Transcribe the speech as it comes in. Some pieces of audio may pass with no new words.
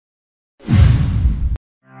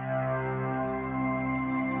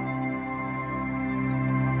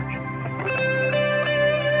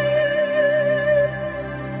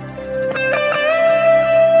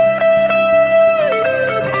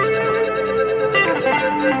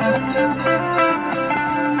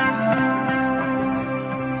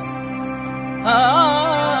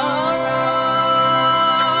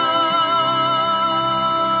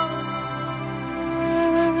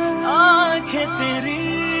आंखें तेरी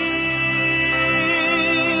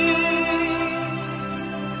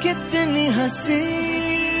कितनी हंसी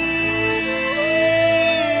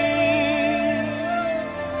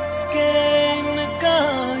के इनका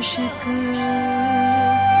आशिक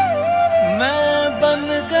मैं बन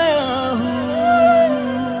गया हूँ।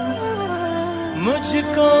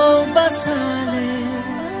 मुझको बसा ले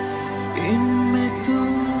इनमें तू।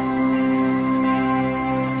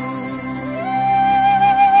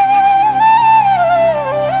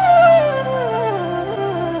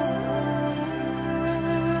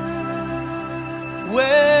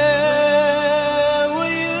 Where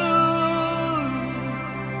were you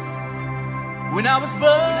when I was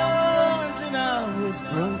burnt and I was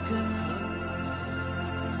broken?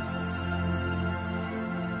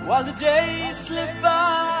 While the days slip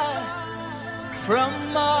by from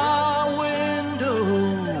my window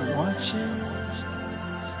watching.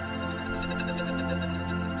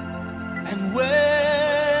 And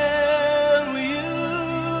where were you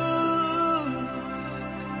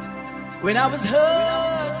when I was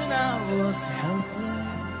hurt and I was helpless?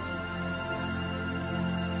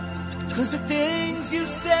 'Cause the things you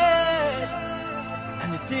said and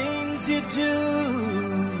the things you do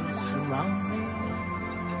surround me.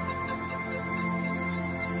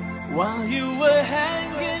 While you were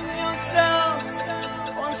hanging yourself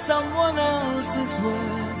on someone else's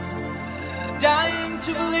words, dying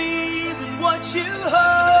to believe in what you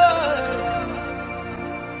heard,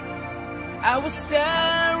 I was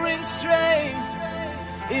staring straight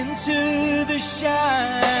into the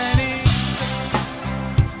shining.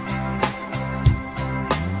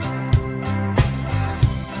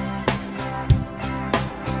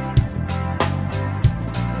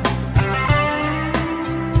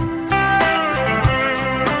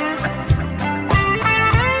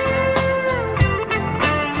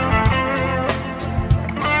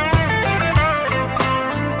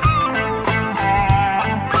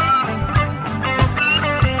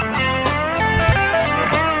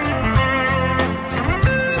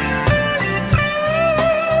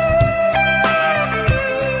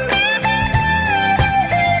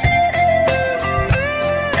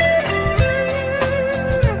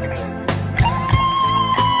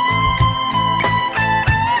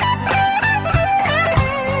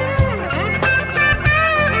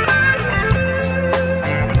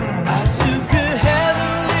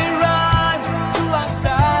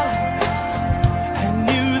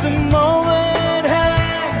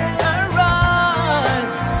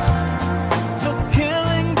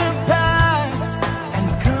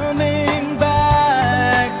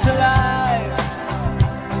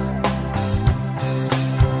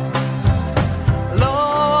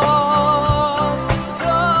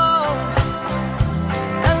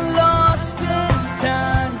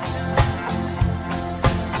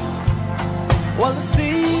 While the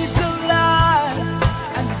seeds of life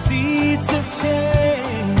and the seeds of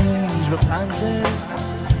change were planted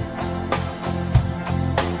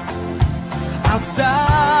outside,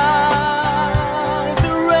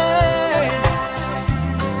 the rain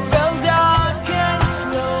fell dark and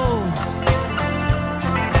slow.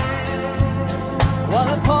 While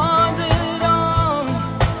I pondered on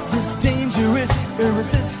this dangerous,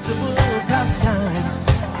 irresistible